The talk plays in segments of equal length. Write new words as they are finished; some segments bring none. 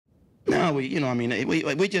No, we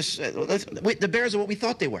just the Bears are what we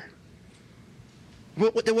thought they were.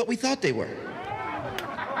 They're what we thought they were.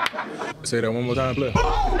 Say that one more time, play.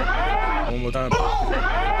 One more time.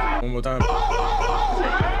 One more time.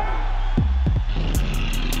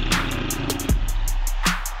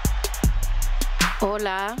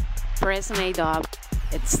 Hola, President A-Dub.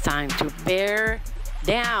 It's time to bear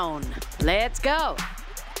down. Let's go.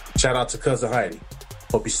 Shout out to Cousin Heidi.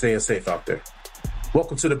 Hope you're staying safe out there.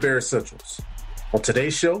 Welcome to the Bears Centrals. On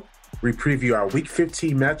today's show, we preview our Week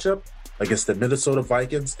 15 matchup against the Minnesota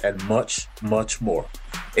Vikings and much, much more.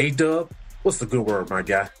 A-Dub, what's the good word, my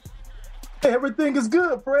guy? Hey, everything is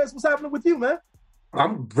good, Perez. What's happening with you, man?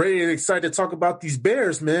 I'm ready and excited to talk about these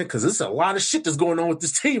Bears, man, because there's a lot of shit that's going on with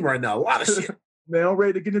this team right now. A lot of shit. Man, I'm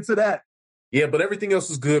ready to get into that. Yeah, but everything else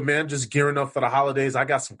is good, man. Just gearing up for the holidays. I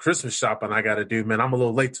got some Christmas shopping I got to do, man. I'm a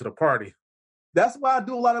little late to the party. That's why I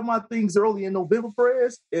do a lot of my things early in November,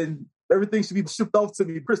 Perez, and everything should be shipped off to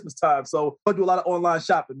me Christmas time. So I do a lot of online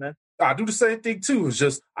shopping, man. I do the same thing, too. It's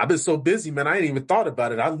just I've been so busy, man. I ain't even thought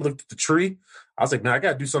about it. I looked at the tree. I was like, man, I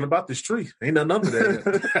got to do something about this tree. Ain't nothing under there.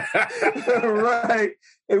 Right.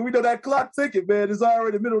 And we know that clock ticking, man. It's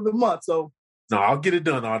already the middle of the month, so. No, I'll get it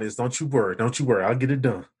done, audience. Don't you worry. Don't you worry. I'll get it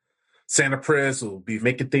done. Santa Prez will be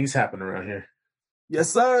making things happen around here. Yes,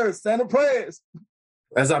 sir. Santa Prez.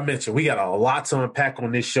 As I mentioned, we got a lot to unpack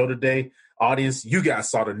on this show today. Audience, you guys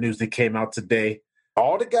saw the news that came out today.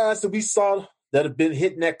 All the guys that we saw that have been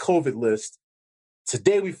hitting that COVID list,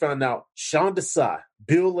 today we found out Sean Desai,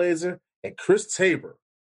 Bill Lazor, and Chris Tabor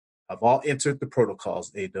have all entered the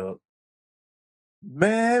protocols, A-Dub.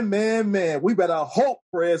 Man. We better hope,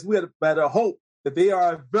 Perez. We better hope that they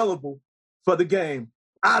are available for the game.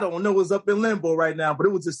 I don't know what's up in limbo right now, but it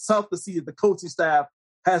was just tough to see that the coaching staff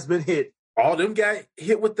has been hit. All them got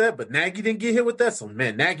hit with that, but Nagy didn't get hit with that. So,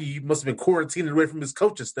 man, Nagy must have been quarantined away from his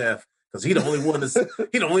coaching staff because he the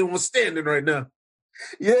only one standing right now.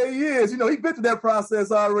 Yeah, he is. He's been through that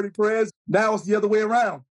process already, Perez. Now it's the other way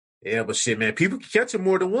around. Yeah, but shit, man, people can catch it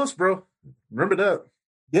more than once, bro. Remember that.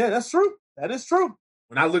 Yeah, that's true. That is true.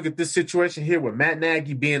 When I look at this situation here with Matt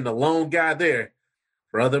Nagy being the lone guy there,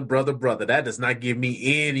 brother, that does not give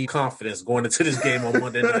me any confidence going into this game on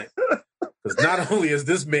Monday night. Because not only is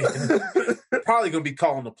this man probably going to be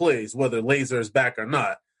calling the plays, whether Lazor is back or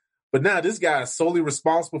not, but now this guy is solely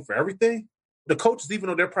responsible for everything. The coaches, even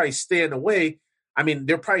though they're probably staying away, I mean,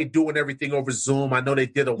 they're probably doing everything over Zoom. I know they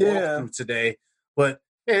did a walkthrough today, but,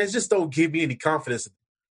 man, it just don't give me any confidence.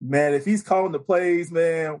 Man, if he's calling the plays,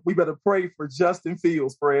 man, we better pray for Justin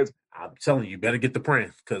Fields, Fred. I'm telling you, better get the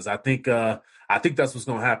praying because I think that's what's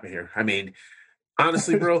going to happen here. I mean,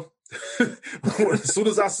 honestly, bro, as soon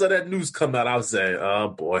as I saw that news come out, I was saying, oh,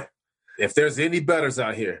 boy, if there's any bettors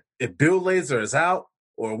out here, if Bill Lazor is out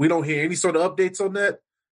or we don't hear any sort of updates on that,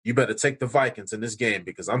 you better take the Vikings in this game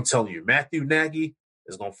because I'm telling you, Matthew Nagy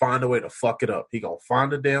is going to find a way to fuck it up. He going to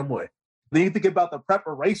find a damn way. Then you think about the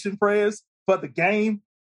preparation, Prez, for the game.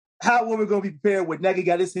 How are we going to be prepared when Nagy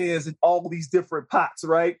got his hands in all these different pots,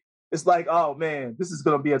 right? It's like, oh, man, this is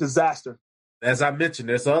going to be a disaster. As I mentioned,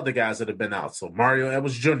 there's other guys that have been out. So Mario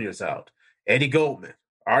Edwards Jr. is out. Eddie Goldman,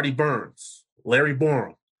 Artie Burns, Larry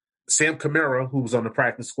Borum, Sam Kamara, who was on the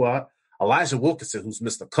practice squad, Elijah Wilkinson, who's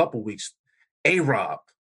missed a couple weeks, A-Rob,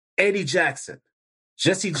 Eddie Jackson,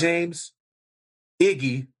 Jesse James,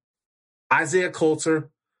 Iggy, Isaiah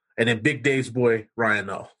Coulter, and then Big Dave's boy,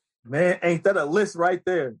 Ryan O. Man, ain't that a list right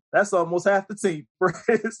there? That's almost half the team.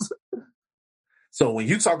 So when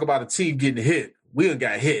you talk about a team getting hit, we done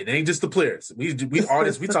got hit. It ain't just the players. We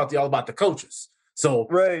artists, we talk to y'all about the coaches. So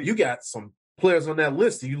right. You got some players on that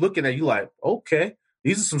list that you looking at, you like, okay,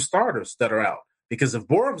 these are some starters that are out. Because if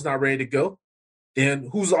Borum's not ready to go, then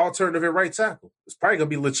who's the alternative at right tackle? It's probably going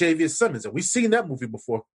to be Latavius Simmons, and we've seen that movie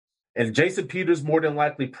before. And Jason Peters more than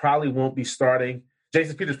likely probably won't be starting.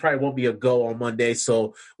 Jason Peters probably won't be a go on Monday,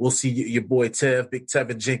 so we'll see your boy Big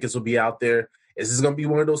Tevin Jenkins will be out there. This is going to be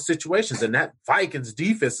one of those situations, and that Vikings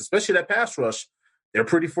defense, especially that pass rush, they're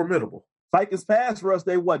pretty formidable. Vikings pass rush,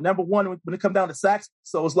 they number one when it comes down to sacks.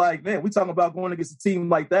 So it's like, man, we talking about going against a team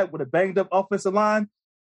like that with a banged-up offensive line.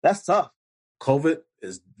 That's tough. COVID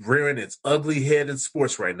is rearing its ugly head in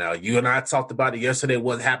sports right now. You and I talked about it yesterday,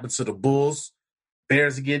 what happened to the Bulls.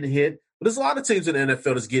 Bears are getting hit. But there's a lot of teams in the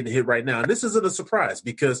NFL that's getting hit right now. And this isn't a surprise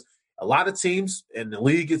because a lot of teams and the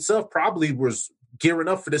league itself probably was gearing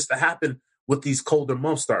up for this to happen with these colder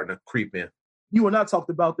months starting to creep in. You and I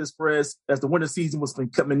talked about this, Perez, as the winter season was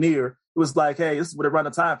coming near. It was like, hey, this is what around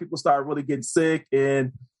the time people start really getting sick,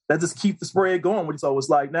 and that just keep the spread going. So it's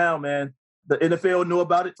like now, man, the NFL knew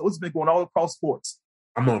about it. So it's been going all across sports.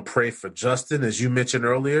 I'm going to pray for Justin, as you mentioned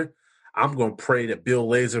earlier. I'm going to pray that Bill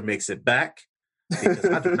Lazor makes it back because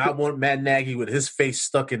I do not want Matt Nagy with his face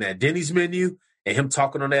stuck in that Denny's menu and him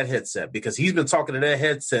talking on that headset because he's been talking to that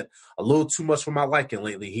headset a little too much for my liking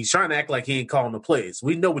lately. He's trying to act like he ain't calling the plays.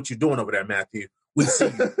 We know what you're doing over there, Matthew. We see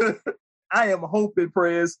you. I am hoping,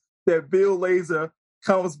 Prez, that Bill Lazor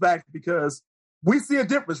comes back because we see a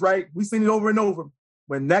difference, right? We've seen it over and over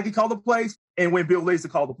when Nagy called the plays and when Bill Lazor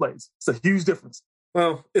called the plays. It's a huge difference.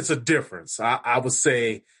 Well, it's a difference. I would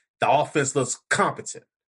say the offense looks competent.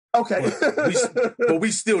 Okay. but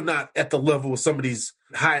we still not at the level of some of these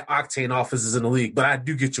high-octane offenses in the league. But I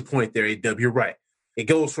do get your point there, A-Dub. You're right. It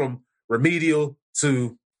goes from remedial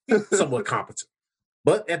to somewhat competent.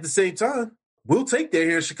 But at the same time, we'll take that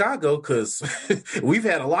here in Chicago because we've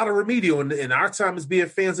had a lot of remedial in our time as being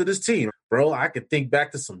fans of this team. Bro, I could think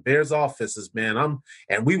back to some Bears offenses, man.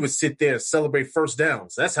 And we would sit there and celebrate first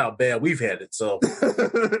downs. That's how bad we've had it. So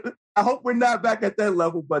I hope we're not back at that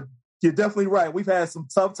level, but you're definitely right. We've had some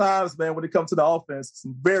tough times, man, when it comes to the offense.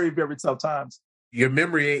 Some very, very tough times. Your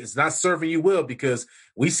memory is not serving you well because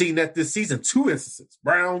we've seen that this season, 2 instances,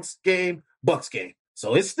 Browns game, Bucks game.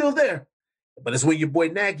 So it's still there. But it's when your boy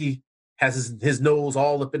Nagy has his nose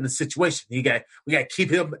all up in the situation. We got to keep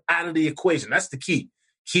him out of the equation. That's the key.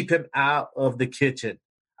 Keep him out of the kitchen.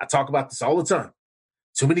 I talk about this all the time.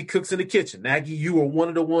 Too many cooks in the kitchen. Nagy, you are one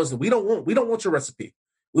of the ones that we don't want. We don't want your recipe.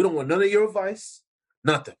 We don't want none of your advice.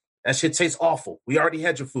 Nothing. That shit tastes awful. We already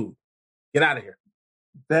had your food. Get out of here.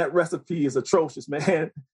 That recipe is atrocious,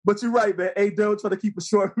 man. But you're right, man. Hey, don't try to keep a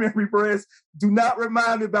short memory, Perez. Do not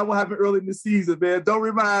remind me about what happened early in the season, man. Don't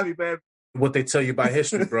remind me, man. What they tell you about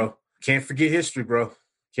history, bro. Can't forget history, bro.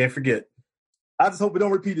 Can't forget. I just hope it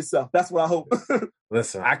don't repeat itself. That's what I hope.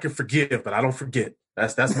 Listen, I can forgive, but I don't forget.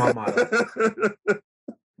 That's my motto.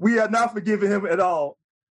 We are not forgiving him at all.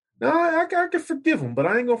 No, I can forgive him, but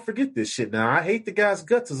I ain't going to forget this shit now. I hate the guy's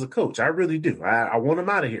guts as a coach. I really do. I want him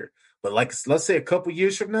out of here. But like, let's say a couple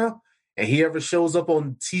years from now, and he ever shows up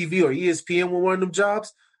on TV or ESPN with one of them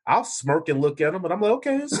jobs, I'll smirk and look at him, and I'm like,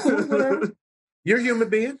 okay, it's cool, whatever. You're a human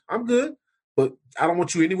being. I'm good. But I don't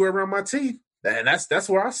want you anywhere around my team. And that's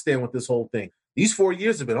where I stand with this whole thing. These 4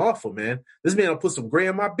 years have been awful, man. This man will put some gray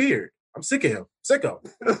in my beard. I'm sick of him. Sick of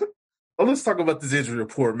him. Well, let's talk about this injury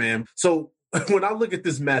report, man. So when I look at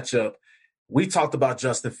this matchup, we talked about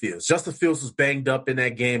Justin Fields. Justin Fields was banged up in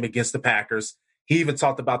that game against the Packers. He even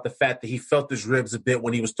talked about the fact that he felt his ribs a bit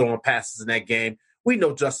when he was throwing passes in that game. We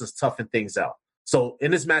know Justin's toughing things out. So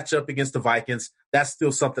in this matchup against the Vikings, that's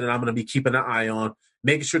still something that I'm going to be keeping an eye on,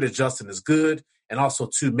 making sure that Justin is good, and also,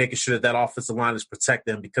 too, making sure that offensive line is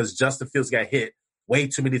protecting him because Justin Fields got hit way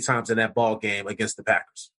too many times in that ball game against the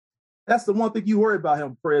Packers. That's the one thing you worry about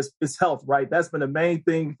him, Chris, is health, right? That's been the main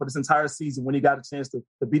thing for this entire season when he got a chance to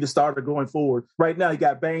be the starter going forward. Right now, he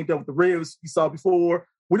got banged up with the ribs you saw before.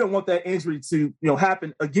 We don't want that injury to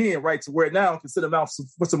happen again, right, to where now can sit him out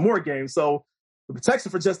for some more games. So the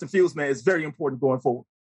protection for Justin Fields, man, is very important going forward.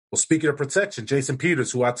 Well, speaking of protection, Jason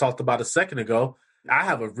Peters, who I talked about a second ago, I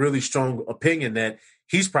have a really strong opinion that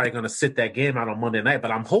he's probably going to sit that game out on Monday night.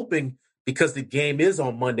 But I'm hoping because the game is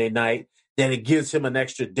on Monday night, that it gives him an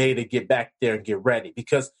extra day to get back there and get ready.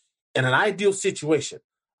 Because in an ideal situation,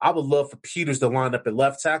 I would love for Peters to line up at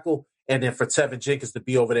left tackle and then for Tevin Jenkins to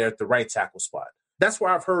be over there at the right tackle spot. That's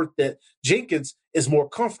where I've heard that Jenkins is more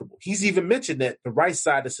comfortable. He's even mentioned that the right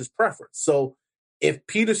side is his preference. So if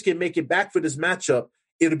Peters can make it back for this matchup,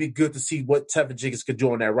 it'll be good to see what Tevin Jenkins could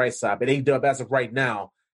do on that right side. But A-Dub, as of right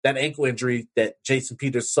now, that ankle injury that Jason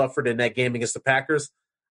Peters suffered in that game against the Packers,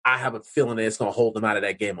 I have a feeling that it's going to hold him out of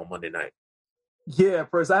that game on Monday night. Yeah,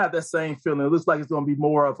 Chris, I have that same feeling. It looks like it's going to be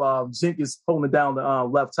more of Jenkins holding down the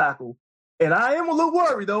left tackle. And I am a little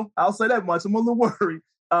worried, though. I'll say that much. I'm a little worried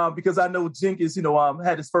because I know Jenkins,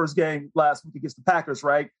 had his first game last week against the Packers,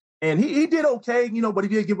 right? And he did okay, but he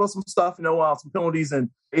did give us some stuff, some penalties. And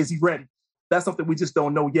is he ready? That's something we just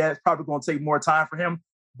don't know yet. It's probably going to take more time for him.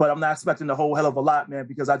 But I'm not expecting a whole hell of a lot, man,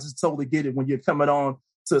 because I just totally get it when you're coming on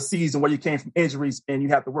to a season where you came from injuries and you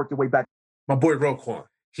have to work your way back. My boy Roquan,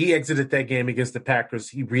 he exited that game against the Packers.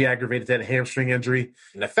 He re-aggravated that hamstring injury.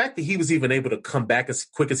 And the fact that he was even able to come back as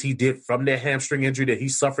quick as he did from that hamstring injury that he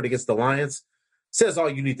suffered against the Lions says all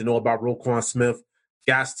you need to know about Roquan Smith.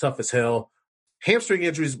 Guy's tough as hell. Hamstring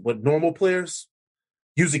injuries with normal players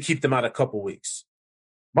usually keep them out a couple weeks.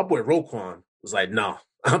 My boy Roquan was like, no,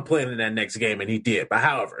 I'm playing in that next game, and he did. But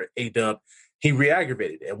however, A-Dub, he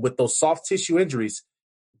re-aggravated. And with those soft tissue injuries,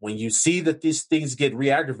 when you see that these things get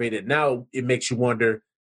re-aggravated, now it makes you wonder,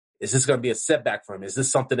 is this going to be a setback for him? Is this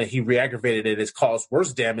something that he re-aggravated and has caused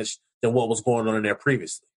worse damage than what was going on in there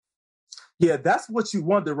previously? Yeah, that's what you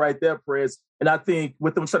wonder right there, Perez. And I think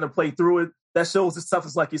with them trying to play through it, that shows it's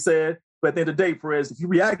toughness, like you said. But at the end of the day, Perez, if you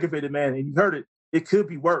re-aggravate it, man, and you hurt it, it could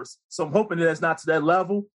be worse. So I'm hoping that it's not to that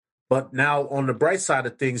level. But now on the bright side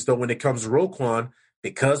of things, though, when it comes to Roquan,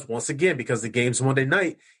 because the game's Monday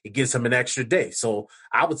night, it gives him an extra day. So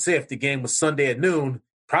I would say if the game was Sunday at noon,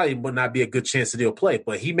 probably would not be a good chance that he'll play.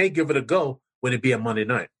 But he may give it a go when it be a Monday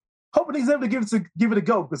night. Hoping he's able to give it a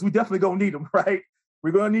go because we definitely going to need him, right?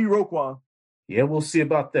 We're going to need Roquan. Yeah, we'll see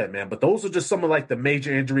about that, man. But those are just some of like the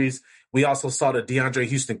major injuries. We also saw that DeAndre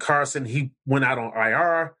Houston Carson, he went out on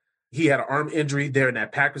IR. He had an arm injury there in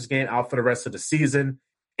that Packers game, out for the rest of the season.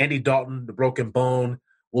 Andy Dalton, the broken bone.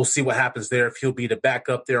 We'll see what happens there, if he'll be the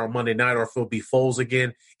backup there on Monday night or if he'll be Foles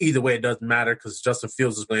again. Either way, it doesn't matter because Justin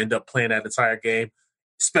Fields is going to end up playing that entire game,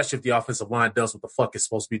 especially if the offensive line does what the fuck it's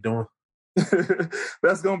supposed to be doing.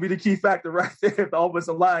 That's going to be the key factor right there. If the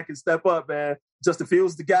offensive line can step up, man. Justin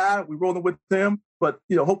Fields the guy. We're rolling with him. But,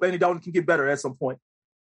 hope Andy Dalton can get better at some point.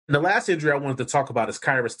 And the last injury I wanted to talk about is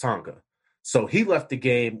Khyiris Tonga. So he left the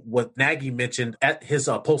game. What Nagy mentioned at his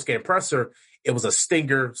post-game presser, it was a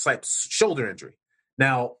stinger shoulder injury.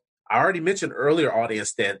 Now, I already mentioned earlier,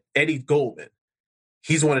 audience, that Eddie Goldman,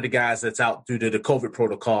 he's one of the guys that's out due to the COVID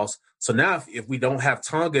protocols. So now if we don't have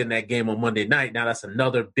Tonga in that game on Monday night, now that's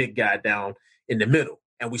another big guy down in the middle.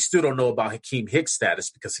 And we still don't know about Hakeem Hicks' status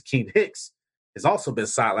because Hakeem Hicks has also been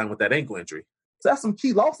sidelined with that ankle injury. So that's some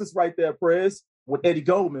key losses right there, Perez, with Eddie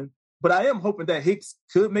Goldman. But I am hoping that Hicks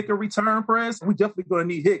could make a return, Perez. We definitely going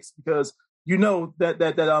to need Hicks because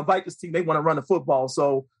that Vikings team, they want to run the football.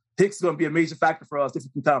 So Hicks is going to be a major factor for us if he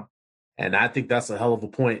can come. And I think that's a hell of a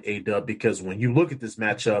point, A-Dub, because when you look at this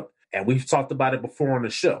matchup, and we've talked about it before on the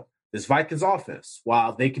show, this Vikings offense,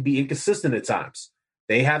 while they can be inconsistent at times,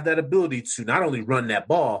 they have that ability to not only run that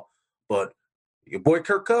ball, but your boy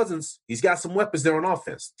Kirk Cousins, he's got some weapons there on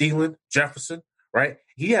offense. Thielen, Jefferson, right?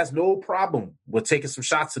 He has no problem with taking some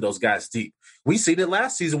shots to those guys deep. We seen it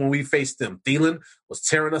last season when we faced them. Thielen was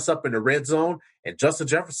tearing us up in the red zone, and Justin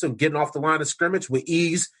Jefferson getting off the line of scrimmage with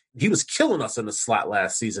ease. He was killing us in the slot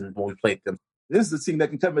last season when we played them. This is a team that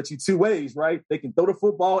can come at you two ways, right? They can throw the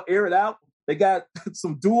football, air it out. They got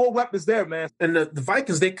some dual weapons there, man. And the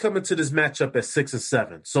Vikings, they come into this matchup at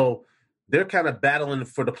 6-7. So they're kind of battling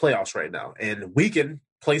for the playoffs right now. And we can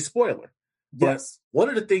play spoiler. Yes. But one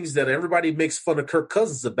of the things that everybody makes fun of Kirk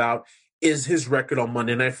Cousins about is his record on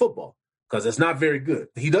Monday Night Football, because it's not very good.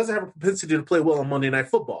 He doesn't have a propensity to play well on Monday Night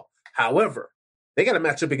Football. However, they got a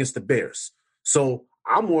matchup against the Bears. So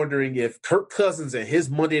I'm wondering if Kirk Cousins and his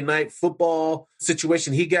Monday Night Football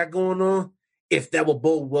situation he got going on, if that will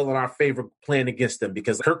bode well in our favor playing against them,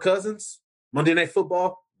 because Kirk Cousins, Monday Night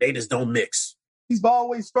Football, they just don't mix. He's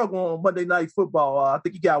always struggled on Monday Night Football. I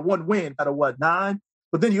think he got one win out of 9?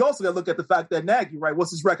 But then you also got to look at the fact that Nagy, right,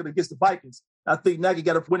 what's his record against the Vikings? I think Nagy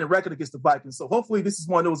got a winning record against the Vikings. So hopefully this is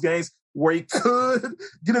one of those games where he could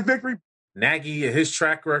get a victory. Nagy, his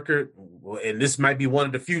track record, and this might be one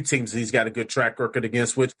of the few teams he's got a good track record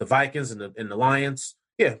against, which the Vikings and the Lions.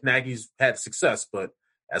 Yeah, Nagy's had success, but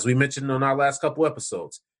as we mentioned on our last couple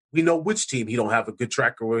episodes, we know which team he don't have a good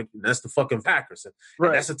track record, and that's the fucking Packers.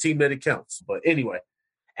 And that's a team that it counts. But anyway,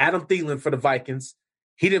 Adam Thielen for the Vikings,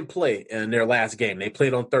 he didn't play in their last game. They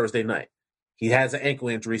played on Thursday night. He has an ankle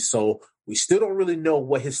injury, so we still don't really know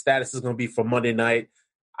what his status is going to be for Monday night.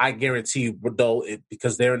 I guarantee you, though,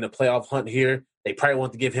 because they're in the playoff hunt here, they probably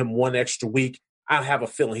want to give him one extra week. I have a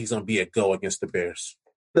feeling he's going to be a go against the Bears.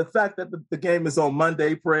 The fact that the game is on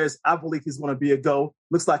Monday, Perez, I believe he's going to be a go.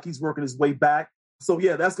 Looks like he's working his way back. So,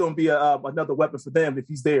 yeah, that's going to be another weapon for them if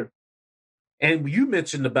he's there. And you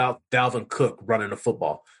mentioned about Dalvin Cook running the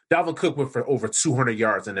football. Dalvin Cook went for over 200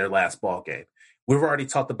 yards in their last ball game. We've already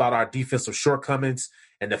talked about our defensive shortcomings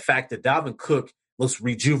and the fact that Dalvin Cook looks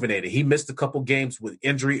rejuvenated. He missed a couple games with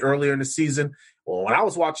injury earlier in the season. Well, when I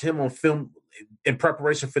was watching him on film in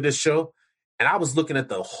preparation for this show, and I was looking at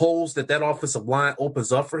the holes that offensive line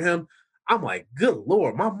opens up for him, I'm like, good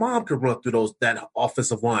Lord, my mom could run through that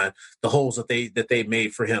offensive line, the holes that they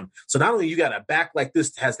made for him. So not only you got a back like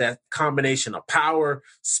this that has that combination of power,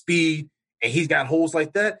 speed, and he's got holes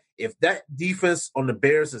like that, if that defense on the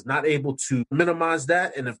Bears is not able to minimize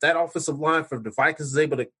that, and if that offensive line for the Vikings is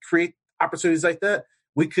able to create opportunities like that,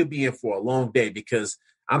 we could be in for a long day, because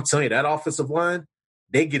I'm telling you, that offensive line,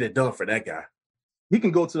 they get it done for that guy. He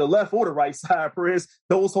can go to the left or the right side, Perez.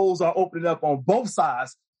 Those holes are opening up on both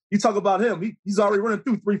sides. You talk about him, he's already running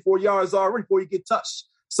through 3-4 yards already before you get touched.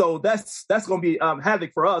 So that's going to be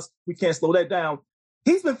havoc for us. We can't slow that down.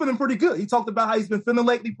 He's been feeling pretty good. He talked about how he's been feeling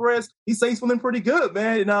lately, Perez. He says he's feeling pretty good,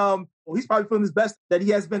 man. And he's probably feeling his best that he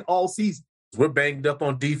has been all season. We're banged up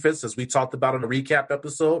on defense, as we talked about in the recap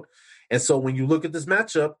episode. And so when you look at this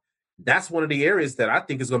matchup, that's one of the areas that I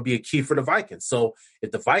think is going to be a key for the Vikings. So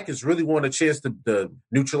if the Vikings really want a chance to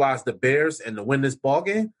neutralize the Bears and to win this ball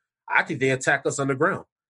game, I think they attack us on the ground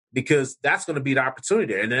because that's going to be the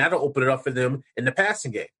opportunity there. And then that'll open it up for them in the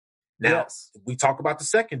passing game. Now, we talk about the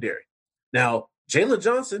secondary. Now, Jalen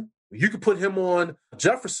Johnson, you could put him on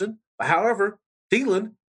Jefferson. However,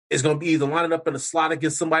 Thielen is going to be either lining up in a slot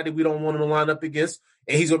against somebody we don't want him to line up against,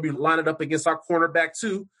 and he's going to be lining up against our cornerback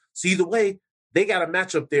too. So either way, they got a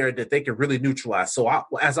matchup there that they can really neutralize. So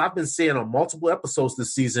as I've been saying on multiple episodes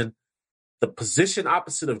this season, the position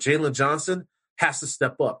opposite of Jalen Johnson has to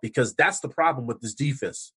step up because that's the problem with this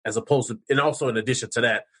defense, as opposed to, and also in addition to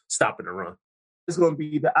that, stopping the run. It's going to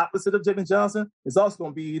be the opposite of Jalen Johnson. It's also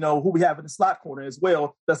going to be, who we have in the slot corner as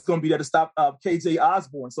well. That's going to be there to stop KJ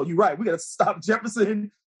Osborne. So you're right. We got to stop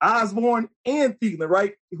Jefferson, Osborne, and Thielen,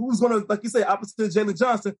 right? Who's going to, like you say, opposite of Jalen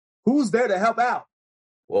Johnson, who's there to help out?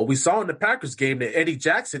 Well, we saw in the Packers game that Eddie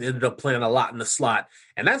Jackson ended up playing a lot in the slot.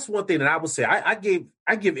 And that's one thing that I would say. I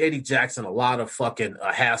give Eddie Jackson a lot of fucking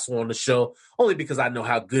hassle on the show, only because I know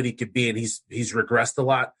how good he could be, and he's regressed a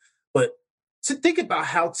lot. But to think about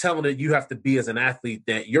how talented you have to be as an athlete,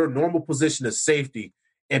 that your normal position is safety,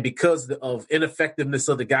 and because of ineffectiveness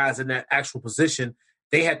of the guys in that actual position,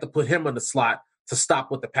 they had to put him in the slot to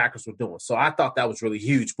stop what the Packers were doing. So I thought that was really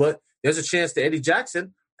huge. But there's a chance that Eddie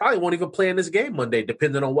Jackson probably won't even play in this game Monday,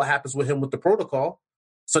 depending on what happens with him with the protocol.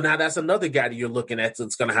 So now that's another guy that you're looking at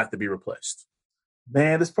that's going to have to be replaced.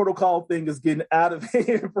 Man, this protocol thing is getting out of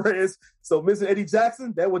hand, Perez. So missing Eddie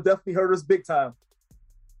Jackson, that would definitely hurt us big time.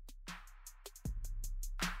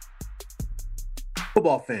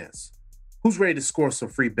 Football fans, who's ready to score some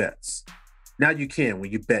free bets? Now you can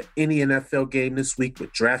when you bet any NFL game this week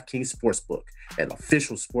with DraftKings Sportsbook, an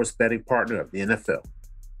official sports betting partner of the NFL.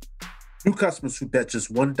 New customers who bet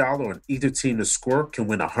just $1 on either team to score can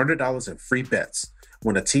win $100 in free bets.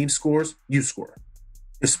 When a team scores, you score.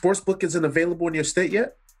 If Sportsbook isn't available in your state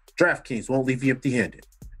yet, DraftKings won't leave you empty-handed.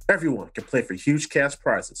 Everyone can play for huge cash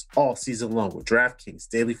prizes all season long with DraftKings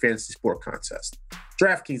Daily Fantasy Sport Contest.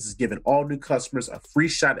 DraftKings is giving all new customers a free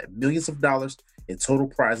shot at millions of dollars in total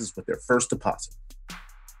prizes with their first deposit.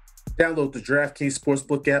 Download the DraftKings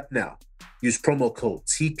Sportsbook app now. Use promo code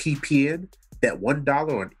TPPN, bet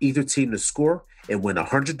 $1 on either team to score, and win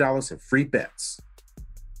 $100 in free bets.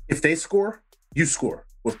 If they score, you score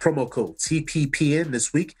with promo code TPPN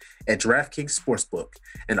this week at DraftKings Sportsbook,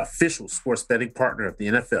 an official sports betting partner of the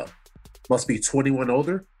NFL. Must be 21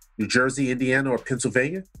 older, New Jersey, Indiana, or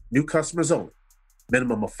Pennsylvania. New customers only.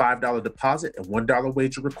 Minimum of $5 deposit and $1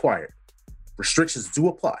 wager required. Restrictions do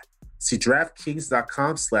apply. See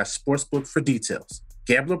DraftKings.com/sportsbook for details.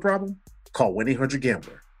 Gambling problem? Call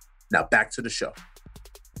 1-800-GAMBLER. Now back to the show.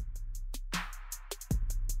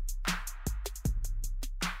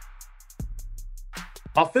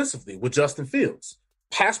 Offensively, with Justin Fields,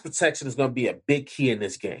 pass protection is going to be a big key in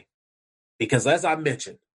this game. Because as I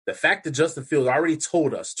mentioned, the fact that Justin already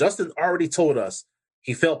told us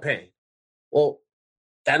he felt pain. Well,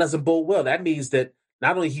 that doesn't bode well. That means that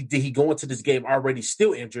not only did he go into this game already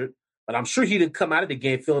still injured, but I'm sure he didn't come out of the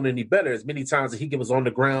game feeling any better as many times as he was on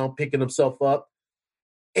the ground picking himself up.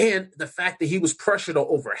 And the fact that he was pressured on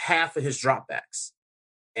over half of his dropbacks.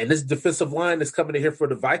 And this defensive line that's coming in here for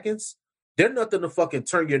the Vikings, they're nothing to fucking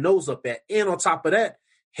turn your nose up at. And on top of that,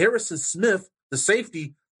 Harrison Smith, the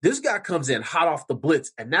safety, this guy comes in hot off the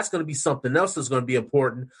blitz, and that's going to be something else that's going to be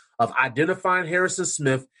important of identifying Harrison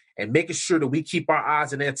Smith and making sure that we keep our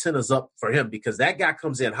eyes and antennas up for him, because that guy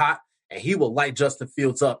comes in hot and he will light Justin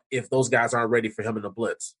Fields up if those guys aren't ready for him in the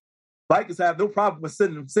blitz. Vikings have no problem with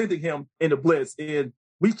sending him in the blitz, and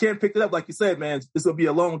we can't pick it up. Like you said, man, this will be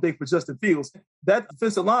a long day for Justin Fields. That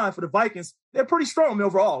defensive line for the Vikings, they're pretty strong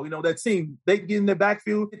overall. That team, they get in their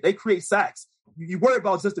backfield, they create sacks. You worry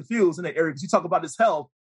about Justin Fields in that area because you talk about his health.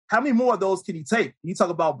 How many more of those can he take? You talk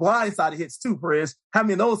about blindside hits too, Perez. How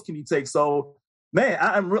many of those can he take? So, man,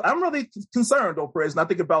 I'm really concerned, though, Perez. And I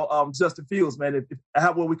think about Justin Fields, man,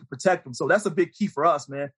 how well we can protect him. So that's a big key for us,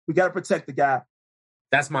 man. We got to protect the guy.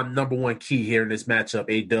 That's my number one key here in this matchup,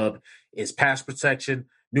 A-Dub, is pass protection,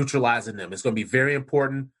 neutralizing them. It's going to be very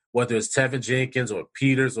important, whether it's Tevin Jenkins or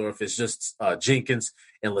Peters or if it's just Jenkins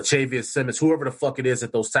and Latavius Simmons, whoever the fuck it is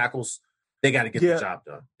at those tackles, they got to get the job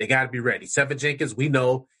done. They got to be ready. Tevin Jenkins, we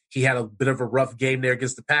know he had a bit of a rough game there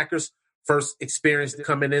against the Packers. First experience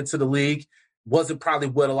coming into the league. Wasn't probably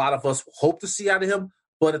what a lot of us hope to see out of him,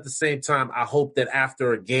 but at the same time, I hope that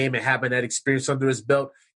after a game and having that experience under his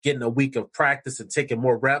belt, getting a week of practice and taking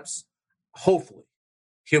more reps, hopefully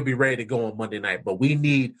he'll be ready to go on Monday night. But we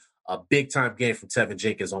need a big-time game from Tevin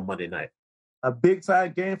Jenkins on Monday night. A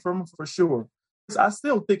big-time game from him for sure. I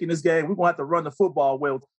still think in this game, we're going to have to run the football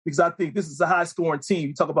well because I think this is a high-scoring team.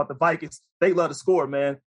 You talk about the Vikings. They love to score,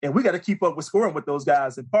 man. And we got to keep up with scoring with those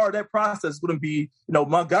guys. And part of that process is going to be,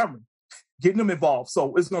 Montgomery, getting them involved.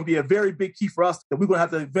 So it's going to be a very big key for us that we're going to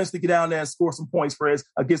have to eventually get down there and score some points for us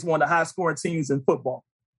against one of the high-scoring teams in football.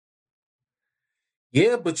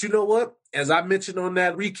 Yeah, but you know what? As I mentioned on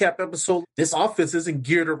that recap episode, this offense isn't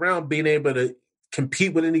geared around being able to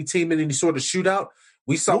compete with any team in any sort of shootout.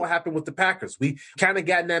 We saw what happened with the Packers. We kind of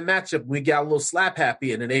got in that matchup. We got a little slap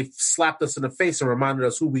happy, and then they slapped us in the face and reminded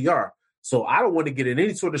us who we are. So I don't want to get in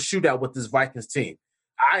any sort of shootout with this Vikings team.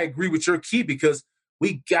 I agree with your key because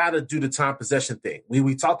we got to do the time possession thing.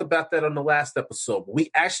 We talked about that on the last episode, but we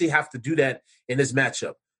actually have to do that in this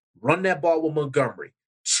matchup. Run that ball with Montgomery.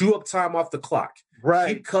 Chew up time off the clock.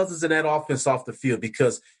 Right. Keep Cousins and that offense off the field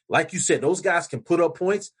because, like you said, those guys can put up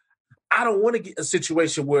points. I don't want to get a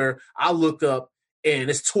situation where I look up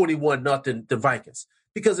and it's 21-0 the Vikings.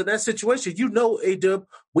 Because in that situation, A-Dub,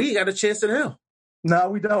 we ain't got a chance in hell. No,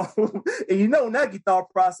 we don't. And Nagy's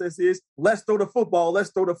thought process is, let's throw the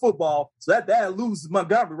football. So that loses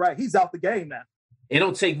Montgomery, right? He's out the game now. It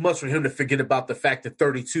don't take much for him to forget about the fact that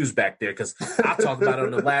 32's back there because I talked about it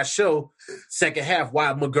on the last show, second half,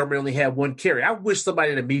 why Montgomery only had one carry. I wish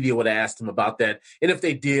somebody in the media would have asked him about that. And if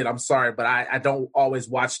they did, I'm sorry, but I don't always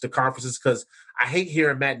watch the conferences because I hate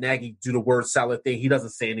hearing Matt Nagy do the word salad thing. He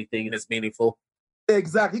doesn't say anything and it's meaningful.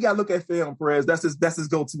 Exactly. He got to look at film, Perez. That's his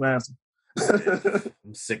go-to answer.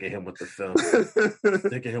 I'm sick of him with the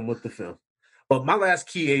film. But my last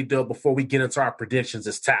key, A-Dub, before we get into our predictions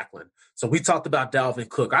is tackling. So we talked about Dalvin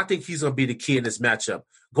Cook. I think he's going to be the key in this matchup.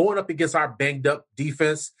 Going up against our banged-up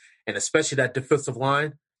defense, and especially that defensive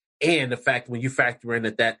line, and the fact when you factor in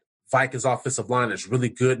that Vikings offensive line is really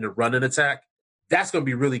good in the running attack, that's going to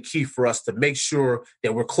be really key for us to make sure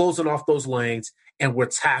that we're closing off those lanes and we're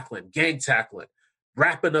gang tackling,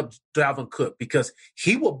 wrapping up Dalvin Cook because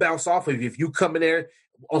he will bounce off of you if you come in there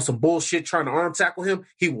on some bullshit trying to arm tackle him.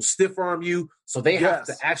 He will stiff arm you. So they have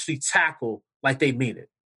to actually tackle like they mean it.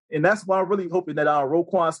 And that's why I'm really hoping that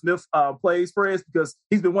Roquan Smith plays, Perez, because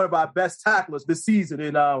he's been one of our best tacklers this season.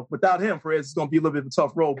 And without him, Perez, it's going to be a little bit of a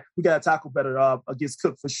tough road. We got to tackle better against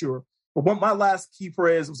Cook for sure. But my last key,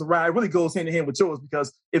 Perez, was around. It really goes hand in hand with yours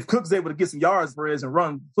because if Cook's able to get some yards, Perez, and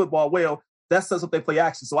run football well, that sets up their play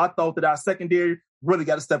action. So I thought that our secondary really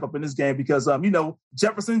got to step up in this game because,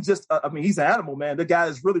 Jefferson he's an animal, man. The guy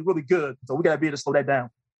is really, really good. So we got to be able to slow that down.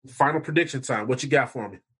 Final prediction time. What you got for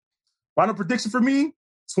me? Final prediction for me,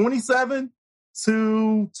 27-20.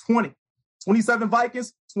 27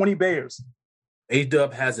 Vikings, 20 Bears.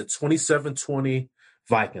 A-Dub has a 27-20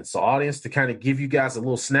 Vikings. So audience, to kind of give you guys a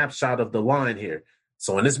little snapshot of the line here.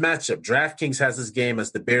 So in this matchup, DraftKings has this game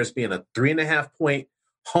as the Bears being a 3.5-point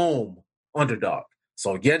home underdog.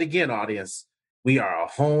 So yet again, audience, we are a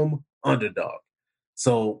home underdog.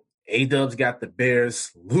 So A-Dub's got the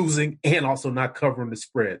Bears losing and also not covering the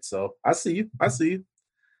spread. So I see you.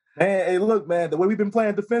 Man, hey, look, man, the way we've been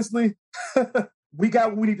playing defensively, we got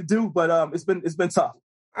what we need to do, but it's been tough.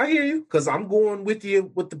 I hear you because I'm going with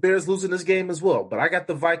you with the Bears losing this game as well. But I got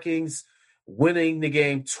the Vikings winning the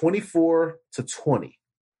game 24-20.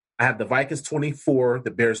 I have the Vikings 24,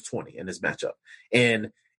 the Bears 20 in this matchup.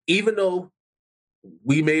 And even though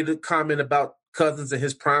we made a comment about Cousins and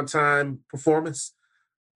his primetime performance,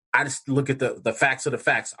 I just look at the facts of the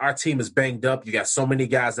facts. Our team is banged up. You got so many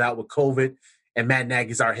guys out with COVID, and Matt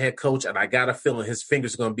Nagy's our head coach, and I got a feeling his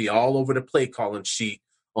fingers are going to be all over the play calling sheet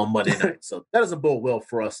on Monday night. So that doesn't bode well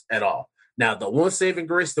for us at all. Now, the one saving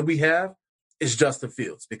grace that we have is Justin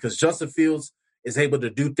Fields because Justin Fields is able to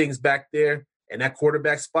do things back there in that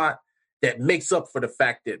quarterback spot that makes up for the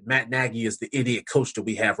fact that Matt Nagy is the idiot coach that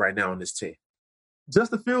we have right now on this team.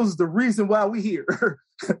 Justin Fields is the reason why we're here,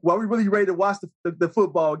 why we're really ready to watch the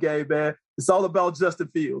football game, man. It's all about Justin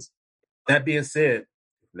Fields. That being said,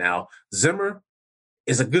 now Zimmer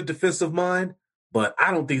is a good defensive mind, but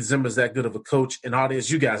I don't think Zimmer's that good of a coach. And audience,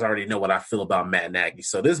 you guys already know what I feel about Matt Nagy.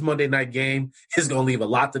 So this Monday night game is going to leave a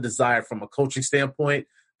lot to desire from a coaching standpoint.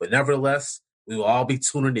 But nevertheless, we will all be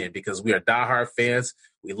tuning in because we are diehard fans.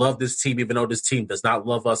 We love this team, even though this team does not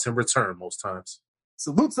love us in return most times.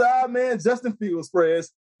 Salute to our man, Justin Fields,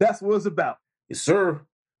 Perez. That's what it's about. Yes, sir.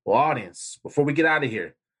 Well, audience, before we get out of here,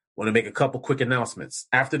 I want to make a couple quick announcements.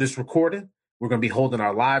 After this recording, we're going to be holding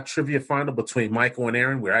our live trivia final between Michael and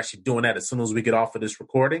Aaron. We're actually doing that as soon as we get off of this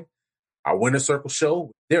recording. Our Winner Circle show,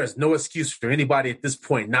 there is no excuse for anybody at this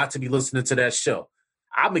point not to be listening to that show.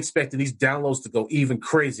 I'm expecting these downloads to go even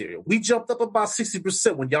crazier. We jumped up about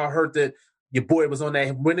 60% when y'all heard that your boy was on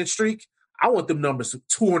that winning streak. I want them numbers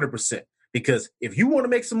 200%. Because if you want to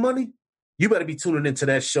make some money, you better be tuning into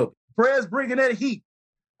that show. Perez bringing that heat.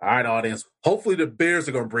 All right, audience. Hopefully the Bears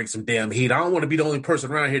are going to bring some damn heat. I don't want to be the only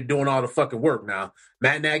person around here doing all the fucking work now.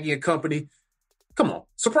 Matt Nagy and company, come on.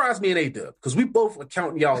 Surprise me and A-Dub, because we both are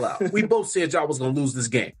counting y'all out. We both said y'all was going to lose this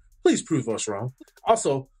game. Please prove us wrong.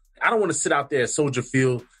 Also, I don't want to sit out there at Soldier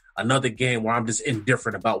Field another game where I'm just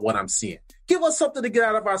indifferent about what I'm seeing. Give us something to get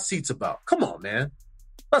out of our seats about. Come on, man.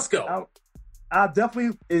 Let's go. I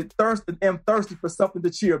definitely am thirsty for something to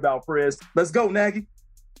cheer about, Perez. Let's go, Nagy.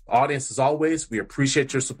 Audience, as always, we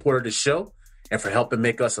appreciate your support of the show and for helping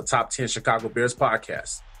make us a top 10 Chicago Bears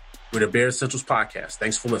podcast. We're the Bears Centrals podcast.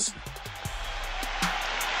 Thanks for listening.